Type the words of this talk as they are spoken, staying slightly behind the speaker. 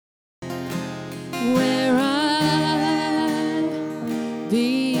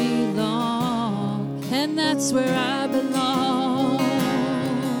that's where I belong.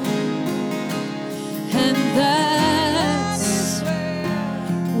 And that's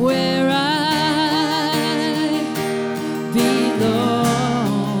where I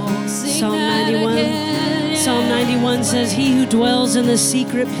belong. Psalm 91. Psalm 91 says, "He who dwells in the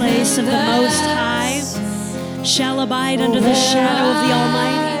secret place of the Most High shall abide under the shadow of the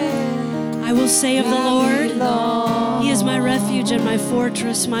Almighty. I will say of the Lord, He is my refuge and my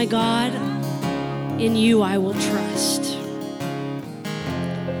fortress, my God. In you I will trust."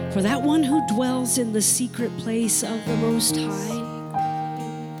 For that one who dwells in the secret place of the Most High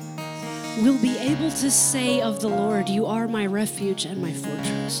will be able to say of the Lord, "You are my refuge and my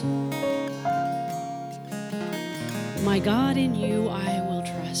fortress. My God, in you I will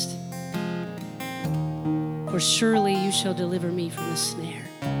trust. For surely you shall deliver me from the snare.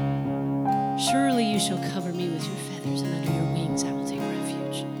 Surely you shall cover me with your feathers, and under your wings I will take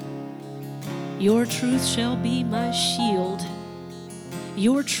refuge. Your truth shall be my shield.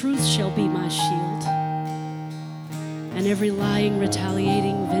 Your truth shall be my shield. And every lying,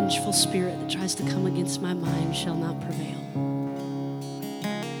 retaliating, vengeful spirit that tries to come against my mind shall not prevail.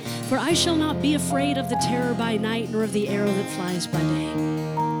 For I shall not be afraid of the terror by night, nor of the arrow that flies by day.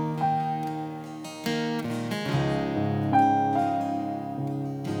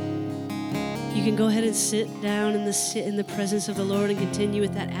 You can go ahead and sit down in the presence of the Lord and continue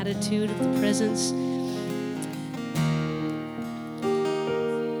with that attitude of the presence.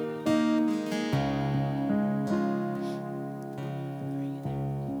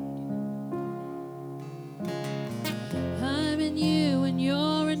 I'm in you and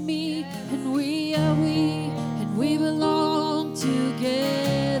you're in me, and we are we, and we belong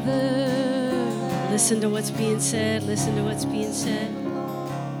together. Listen to what's being said. Listen to what's being said.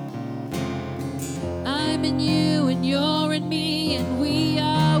 I'm in you and you're in me, and we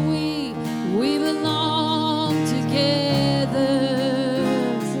are we belong together.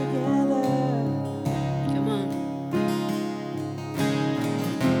 Come on.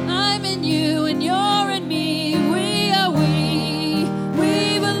 I'm in you and you're in me, we are we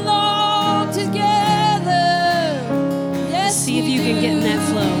belong together. Yes, See if you can get in that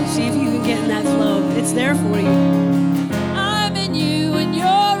flow. See if you can get in that flow. It's there for you. I'm in you and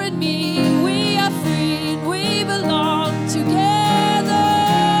you're in me, we are free and we belong together.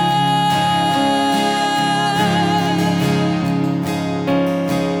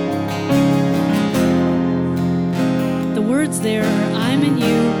 The words there are, "I'm in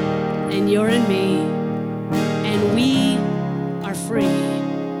you and you're in me, and we are free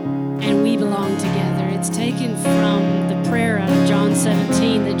and we belong together." It's taken from the prayer out of John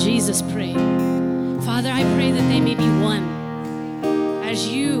 17 that Jesus prayed. Father, I pray that they may be one. As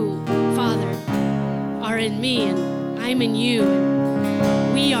you, Father, are in me and I'm in you,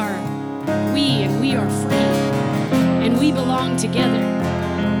 and we are free and we belong together.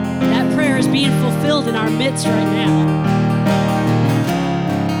 That prayer is being fulfilled in our midst right now.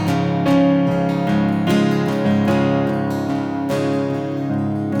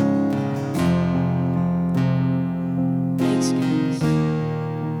 Thanks, guys. Go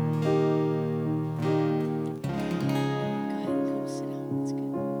ahead and come sit down. That's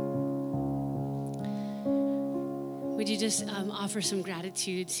good. Would you just offer some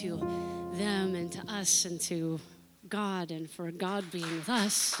gratitude to them and to us and to God, and for God being with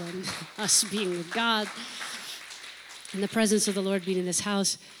us and us being with God, and the presence of the Lord being in this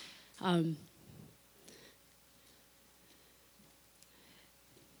house.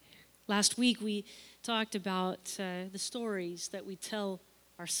 Last week we talked about the stories that we tell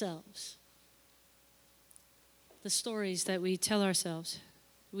ourselves. The stories that we tell ourselves.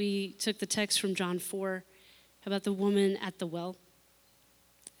 We took the text from John 4 about the woman at the well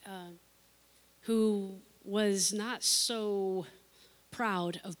who was not so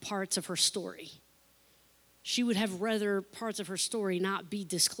proud of parts of her story. She would have rather parts of her story not be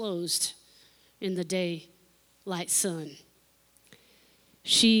disclosed in the daylight sun.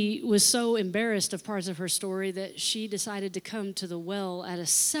 She was so embarrassed of parts of her story that she decided to come to the well at a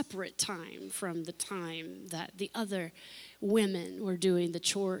separate time from the time that the other women were doing the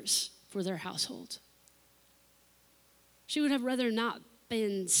chores for their household. She would have rather not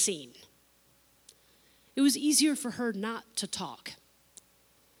been seen. It was easier for her not to talk.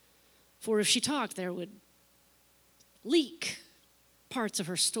 For if she talked, there would leak parts of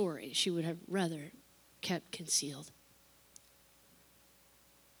her story she would have rather kept concealed.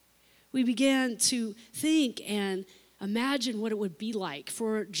 We began to think and imagine what it would be like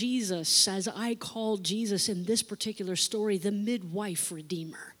for Jesus, as I called Jesus in this particular story, the midwife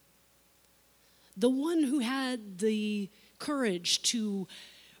redeemer. The one who had the courage to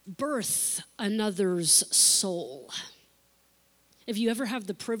birth another's soul. If you ever have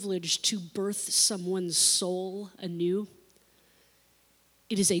the privilege to birth someone's soul anew,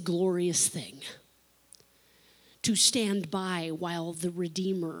 it is a glorious thing. To stand by while the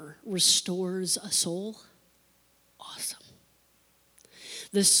Redeemer restores a soul, awesome.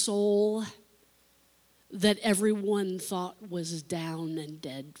 The soul that everyone thought was down and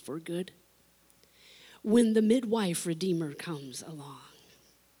dead for good. When the midwife Redeemer comes along.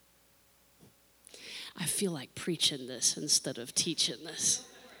 I feel like preaching this instead of teaching this.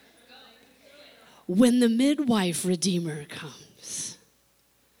 When the midwife Redeemer comes,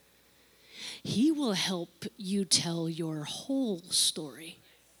 he will help you tell your whole story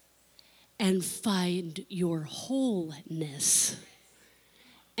and find your wholeness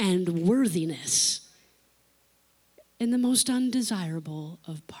and worthiness in the most undesirable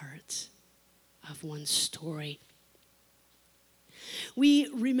of parts of one's story. We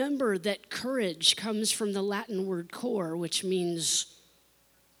remember that courage comes from the Latin word cor, which means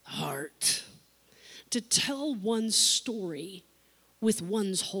heart. To tell one's story with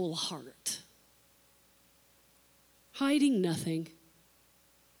one's whole heart. Hiding nothing.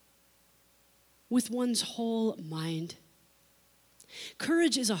 With one's whole mind.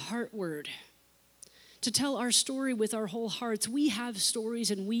 Courage is a heart word. To tell our story with our whole hearts. We have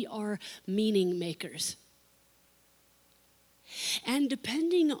stories and we are meaning makers. And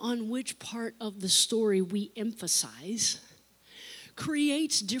depending on which part of the story we emphasize,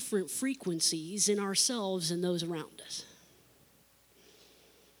 creates different frequencies in ourselves and those around us.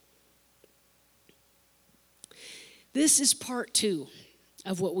 This is part 2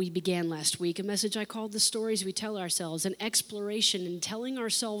 of what we began last week, a message I called The Stories We Tell Ourselves, an exploration in telling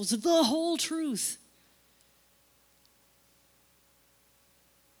ourselves the whole truth.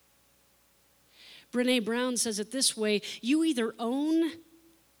 Brené Brown says it this way: you either own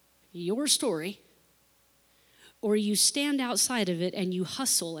your story or you stand outside of it and you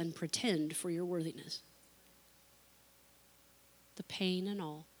hustle and pretend for your worthiness. The pain and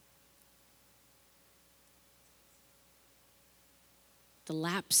all. The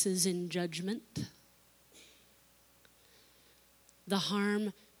lapses in judgment. The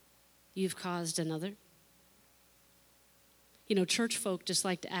harm you've caused another. You know, church folk just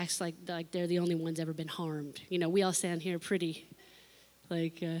like to act like they're the only ones ever been harmed. You know, we all stand here pretty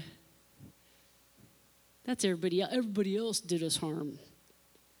like, that's everybody. Everybody else did us harm.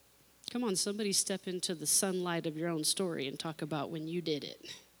 Come on, somebody step into the sunlight of your own story and talk about when you did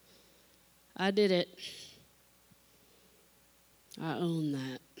it. I did it. I own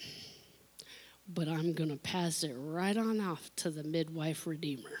that. But I'm going to pass it right on off to the midwife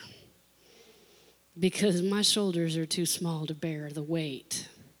Redeemer. Because my shoulders are too small to bear the weight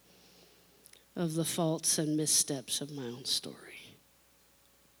of the faults and missteps of my own story.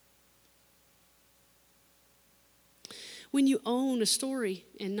 When you own a story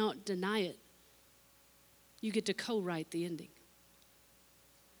and not deny it, you get to co-write the ending.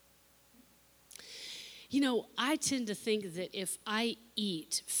 You know, I tend to think that if I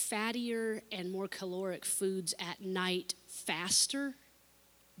eat fattier and more caloric foods at night faster,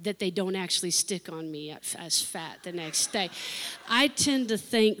 that they don't actually stick on me as fat the next day. I tend to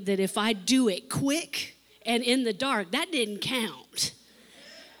think that if I do it quick and in the dark, that didn't count.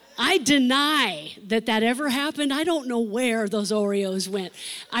 I deny that ever happened. I don't know where those Oreos went.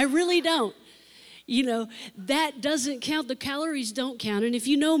 I really don't. You know, that doesn't count. The calories don't count. And if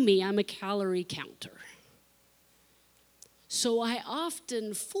you know me, I'm a calorie counter. So I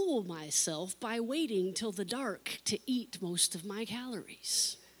often fool myself by waiting till the dark to eat most of my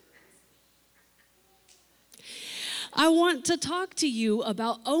calories. I want to talk to you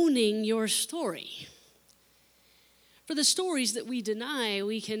about owning your story. For the stories that we deny,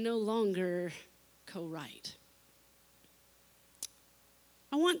 we can no longer co-write.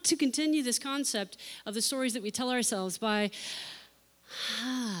 I want to continue this concept of the stories that we tell ourselves by,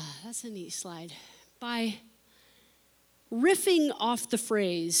 that's a neat slide, by riffing off the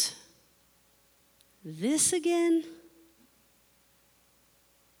phrase, this again?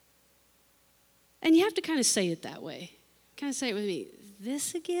 And you have to kind of say it that way. Kind of say it with me,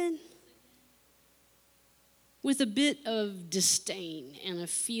 this again? With a bit of disdain and a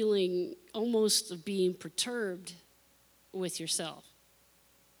feeling almost of being perturbed with yourself.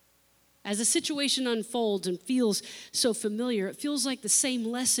 As a situation unfolds and feels so familiar, it feels like the same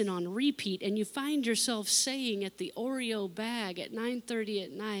lesson on repeat, and you find yourself saying at the Oreo bag at 9:30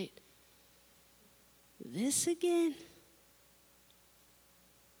 at night, this again?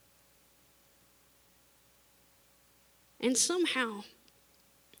 And somehow,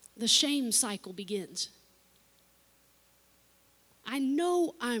 the shame cycle begins. I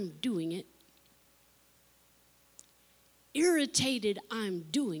know I'm doing it. Irritated, I'm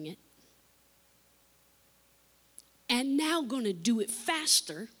doing it. And now going to do it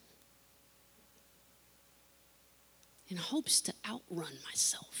faster in hopes to outrun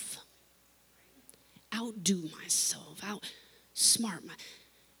myself, outdo myself, outsmart my.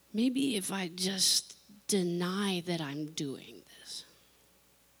 Maybe if I just deny that I'm doing this.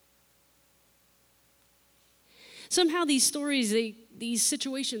 Somehow these stories, these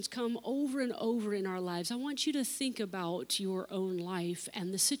situations come over and over in our lives. I want you to think about your own life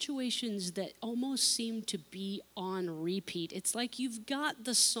and the situations that almost seem to be on repeat. It's like you've got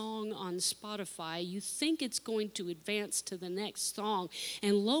the song on Spotify. You think it's going to advance to the next song.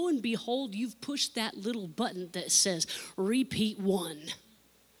 And lo and behold, you've pushed that little button that says repeat 1.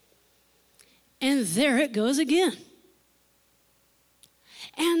 And there it goes again.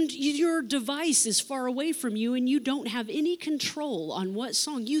 And your device is far away from you and you don't have any control on what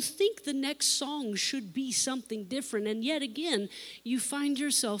song. You think the next song should be something different, and yet again, you find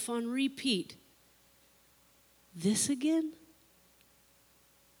yourself on repeat. This again?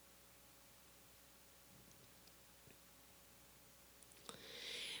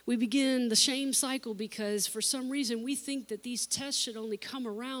 We begin the shame cycle because for some reason we think that these tests should only come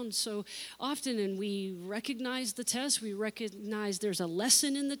around so often, and we recognize the test, we recognize there's a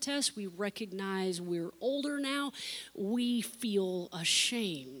lesson in the test, we recognize we're older now, we feel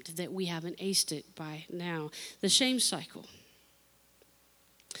ashamed that we haven't aced it by now. The shame cycle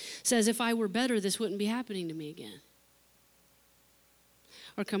says if I were better, this wouldn't be happening to me again.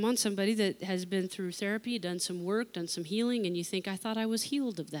 Or come on, somebody that has been through therapy, done some work, done some healing, and you think, I thought I was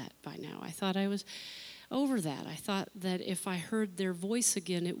healed of that by now. I thought I was over that. I thought that if I heard their voice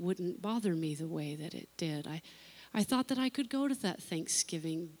again, it wouldn't bother me the way that it did. I thought that I could go to that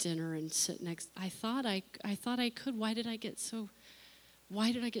Thanksgiving dinner and sit next. I thought I could. Why did I get so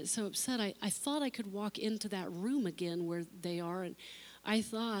upset? I thought I could walk into that room again where they are, and I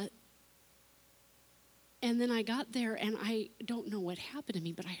thought. And then I got there, and I don't know what happened to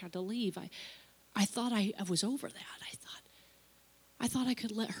me, but I had to leave. I thought I was over that. I thought I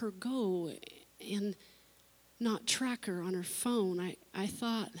could let her go and not track her on her phone. I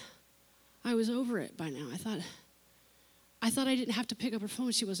thought I was over it by now. I thought I didn't have to pick up her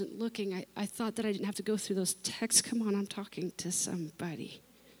phone. She wasn't looking. I thought that I didn't have to go through those texts. Come on, I'm talking to somebody.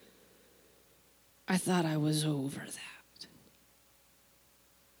 I thought I was over that.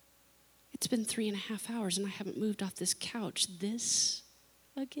 It's been 3.5 hours and I haven't moved off this couch. This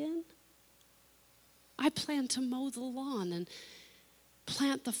again? I planned to mow the lawn and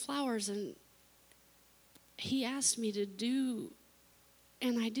plant the flowers, and he asked me to do,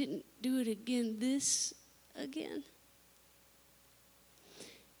 and I didn't do it again. This again?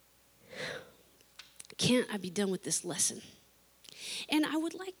 Can't I be done with this lesson? And I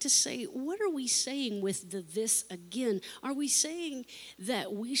would like to say, what are we saying with the this again? Are we saying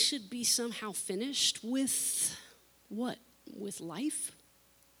that we should be somehow finished with what? With life?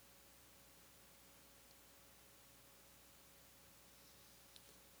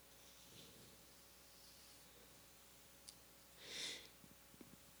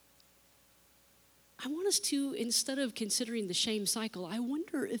 I want us to, instead of considering the shame cycle, I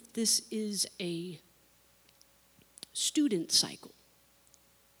wonder if this is a student cycle.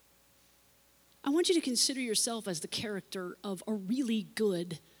 I want you to consider yourself as the character of a really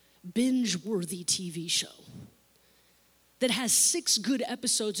good, binge-worthy TV show that has 6 good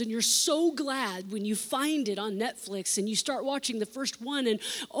episodes, and you're so glad when you find it on Netflix and you start watching the first one, and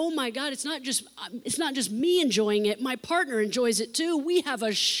oh my God, it's not just me enjoying it, my partner enjoys it too. We have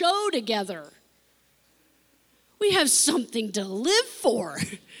a show together. We have something to live for.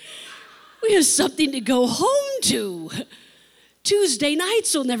 We have something to go home to. Tuesday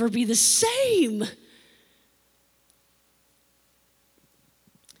nights will never be the same.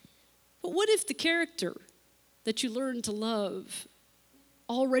 But what if the character that you learned to love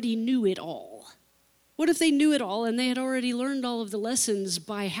already knew it all? What if they knew it all and they had already learned all of the lessons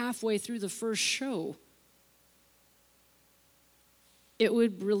by halfway through the first show? It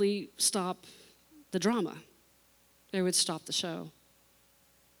would really stop the drama. It would stop the show.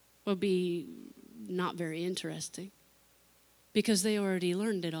 It would be not very interesting. Because they already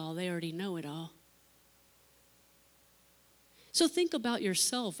learned it all. They already know it all. So think about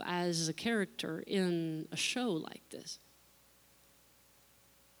yourself as a character in a show like this.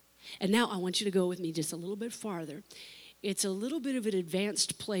 And now I want you to go with me just a little bit farther. It's a little bit of an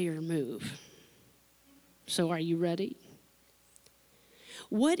advanced player move. So are you ready?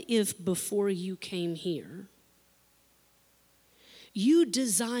 What if before you came here, you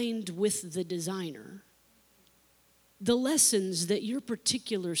designed with the designer the lessons that your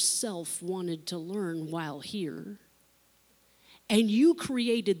particular self wanted to learn while here, and you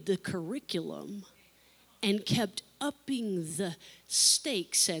created the curriculum and kept upping the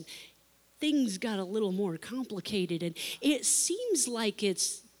stakes, and things got a little more complicated, and it seems like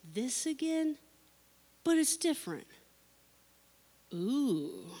it's this again, but it's different.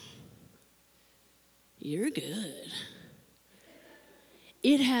 Ooh, you're good.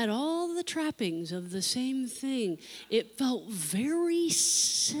 It had all the trappings of the same thing. It felt very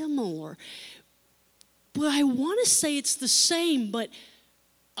similar. But I want to say it's the same, but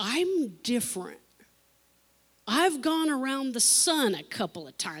I'm different. I've gone around the sun a couple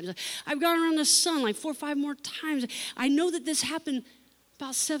of times. I've gone around the sun like 4 or 5 more times. I know that this happened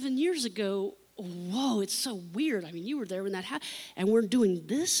about 7 years ago. Whoa, it's so weird. I mean, you were there when that happened, and we're doing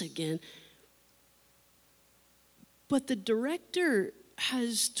this again. But the director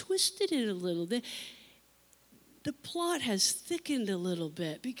has twisted it a little bit. The plot has thickened a little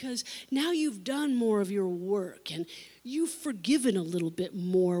bit because now you've done more of your work and you've forgiven a little bit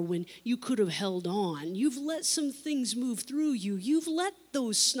more when you could have held on. You've let some things move through you. You've let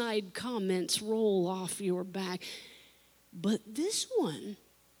those snide comments roll off your back. But this one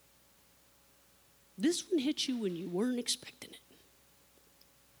hit you when you weren't expecting it.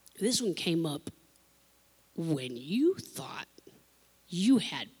 This one came up when you thought you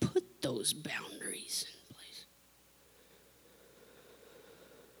had put those boundaries in place.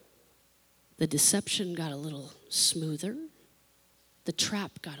 The deception got a little smoother. The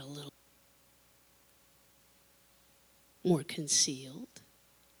trap got a little more concealed.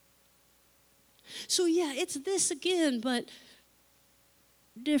 So yeah, it's this again, but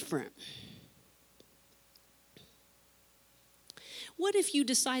different. What if you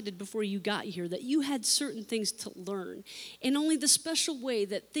decided before you got here that you had certain things to learn, and only the special way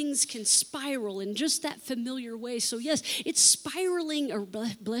that things can spiral in just that familiar way? So yes, it's spiraling, or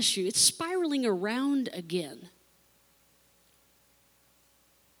bless you, it's spiraling around again.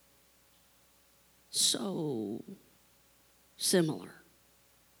 So similar.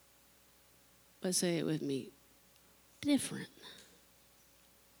 But say it with me, different.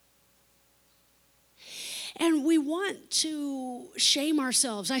 And we want to shame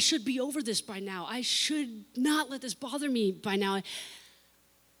ourselves. I should be over this by now. I should not let this bother me by now.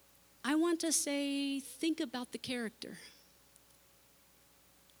 I want to say, think about the character.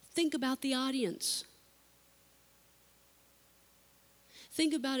 Think about the audience.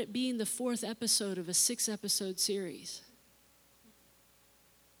 Think about it being the 4th episode of a 6-episode series.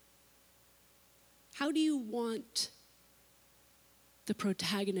 How do you want the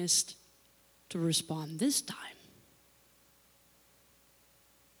protagonist to respond this time?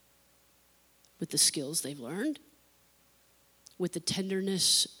 With the skills they've learned? With the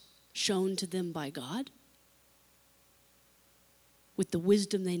tenderness shown to them by God? With the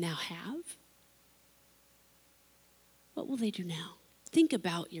wisdom they now have? What will they do now? Think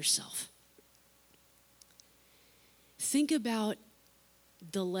about yourself. Think about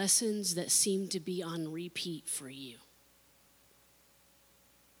the lessons that seem to be on repeat for you.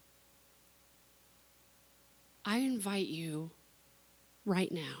 I invite you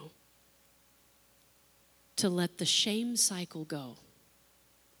right now to let the shame cycle go.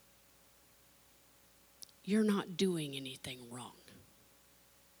 You're not doing anything wrong.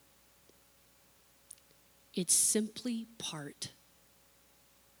 It's simply part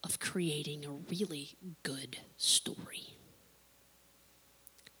of creating a really good story.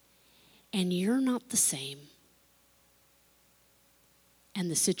 And you're not the same. And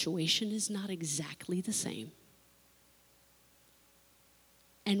the situation is not exactly the same.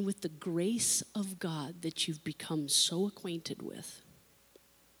 And with the grace of God that you've become so acquainted with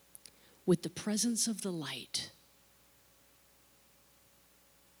the presence of the light,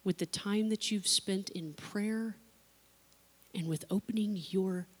 with the time that you've spent in prayer, and with opening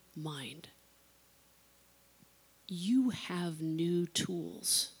your mind, you have new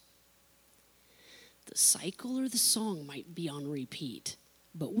tools. The cycle or the song might be on repeat,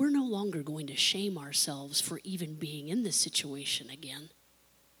 but we're no longer going to shame ourselves for even being in this situation again.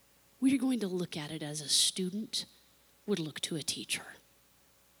 We're going to look at it as a student would look to a teacher.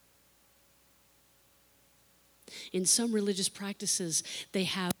 In some religious practices, they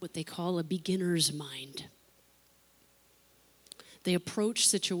have what they call a beginner's mind. They approach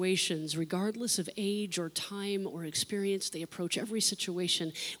situations, regardless of age or time or experience, they approach every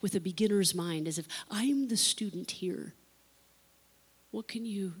situation with a beginner's mind, as if I'm the student here. What can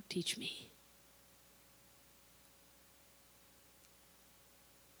you teach me?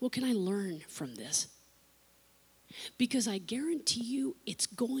 What can I learn from this? Because I guarantee you it's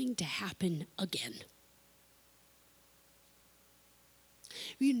going to happen again.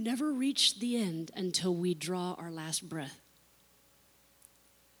 We never reach the end until we draw our last breath.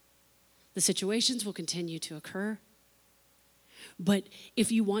 The situations will continue to occur. But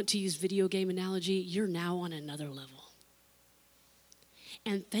if you want to use video game analogy, you're now on another level.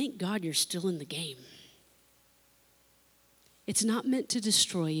 And thank God you're still in the game. It's not meant to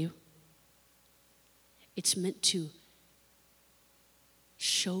destroy you. It's meant to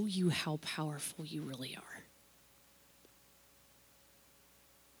show you how powerful you really are.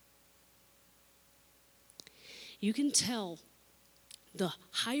 You can tell the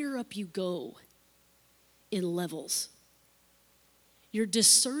higher up you go in levels, your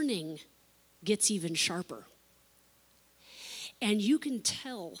discerning gets even sharper. And you can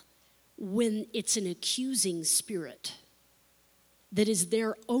tell when it's an accusing spirit that is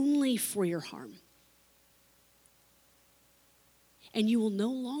there only for your harm. And you will no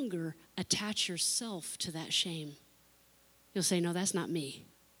longer attach yourself to that shame. You'll say, no, that's not me.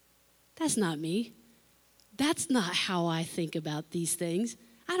 That's not me. That's not how I think about these things.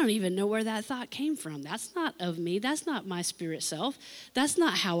 I don't even know where that thought came from. That's not of me. That's not my spirit self. That's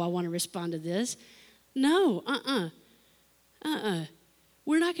not how I want to respond to this. No,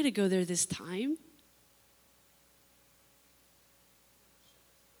 We're not going to go there this time.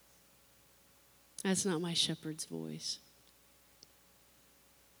 That's not my shepherd's voice.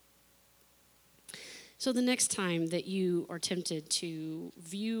 So the next time that you are tempted to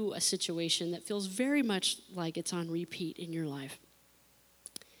view a situation that feels very much like it's on repeat in your life,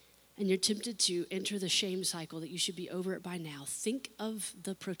 and you're tempted to enter the shame cycle that you should be over it by now, think of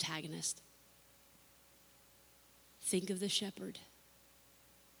the protagonist. Think of the shepherd.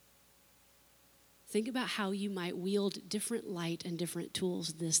 Think about how you might wield different light and different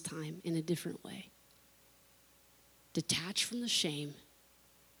tools this time in a different way. Detach from the shame.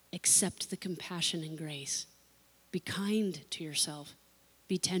 Accept the compassion and grace. Be kind to yourself.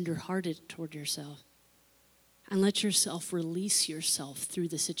 Be tender-hearted toward yourself. And let yourself release yourself through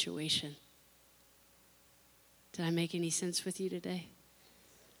the situation. Did I make any sense with you today?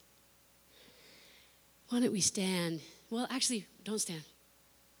 Why don't we stand? Well, actually, don't stand.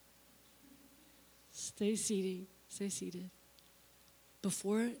 Stay seated. Stay seated.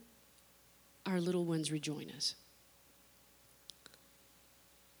 Before our little ones rejoin us,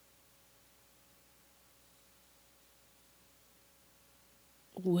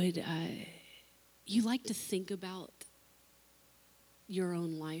 would you like to think about your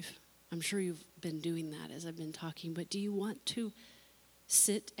own life? I'm sure you've been doing that as I've been talking, but do you want to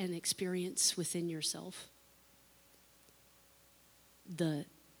sit and experience within yourself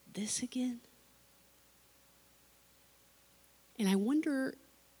this again? And I wonder,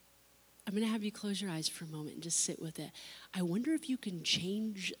 I'm going to have you close your eyes for a moment and just sit with it. I wonder if you can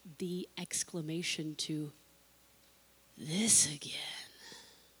change the exclamation to this again.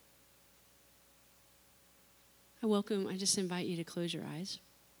 I just invite you to close your eyes.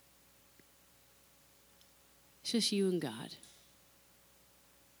 It's just you and God.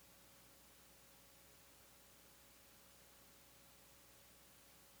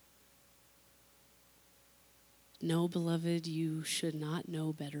 No, beloved, you should not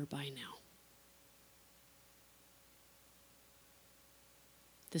know better by now.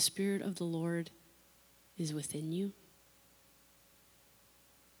 The Spirit of the Lord is within you,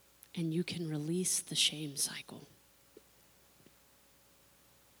 and you can release the shame cycle.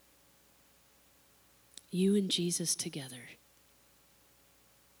 You and Jesus together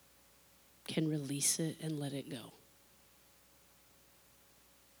can release it and let it go.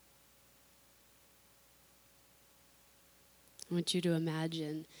 I want you to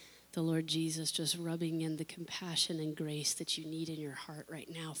imagine the Lord Jesus just rubbing in the compassion and grace that you need in your heart right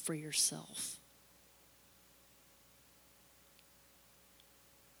now for yourself.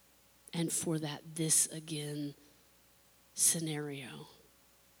 And for that this again scenario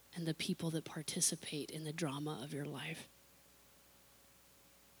and the people that participate in the drama of your life.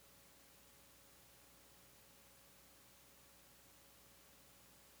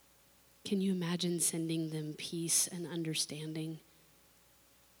 Can you imagine sending them peace and understanding?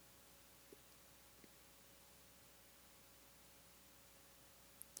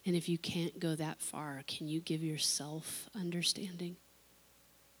 And if you can't go that far, can you give yourself understanding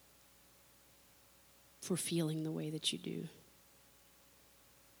for feeling the way that you do?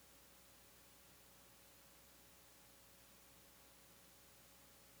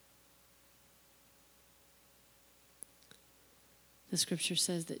 The scripture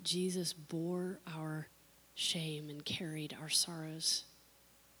says that Jesus bore our shame and carried our sorrows.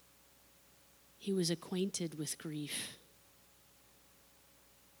 He was acquainted with grief.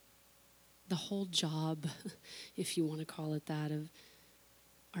 The whole job, if you want to call it that, of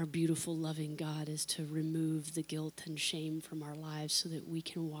Our beautiful, loving God is to remove the guilt and shame from our lives so that we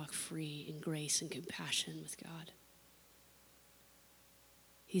can walk free in grace and compassion with God.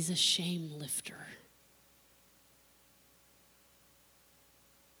 He's a shame lifter.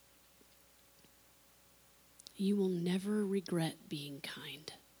 You will never regret being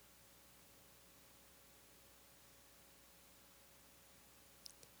kind.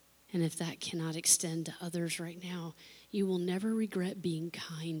 And if that cannot extend to others right now, you will never regret being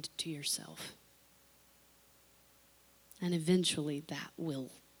kind to yourself. And eventually that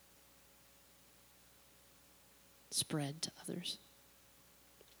will spread to others.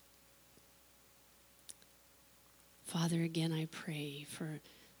 Father, again, I pray for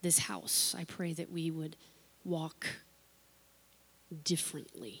this house. I pray that we would walk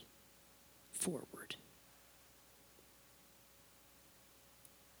differently forward.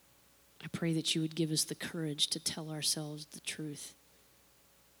 I pray that you would give us the courage to tell ourselves the truth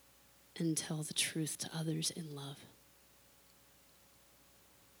and tell the truth to others in love.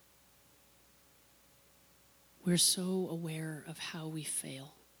 We're so aware of how we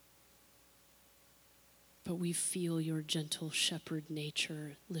fail, but we feel your gentle shepherd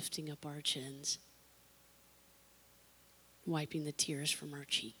nature lifting up our chins, wiping the tears from our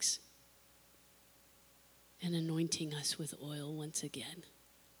cheeks, and anointing us with oil once again,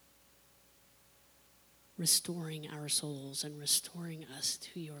 restoring our souls and restoring us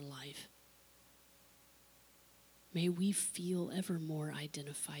to your life. May we feel ever more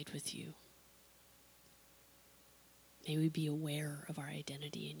identified with you. May we be aware of our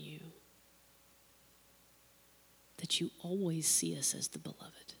identity in you, that you always see us as the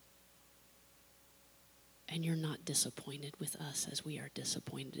beloved, and you're not disappointed with us as we are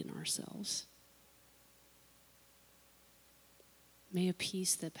disappointed in ourselves. May a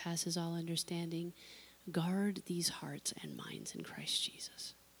peace that passes all understanding guard these hearts and minds in Christ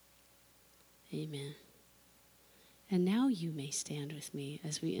Jesus. Amen. And now you may stand with me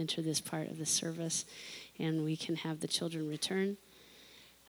as we enter this part of the service and we can have the children return.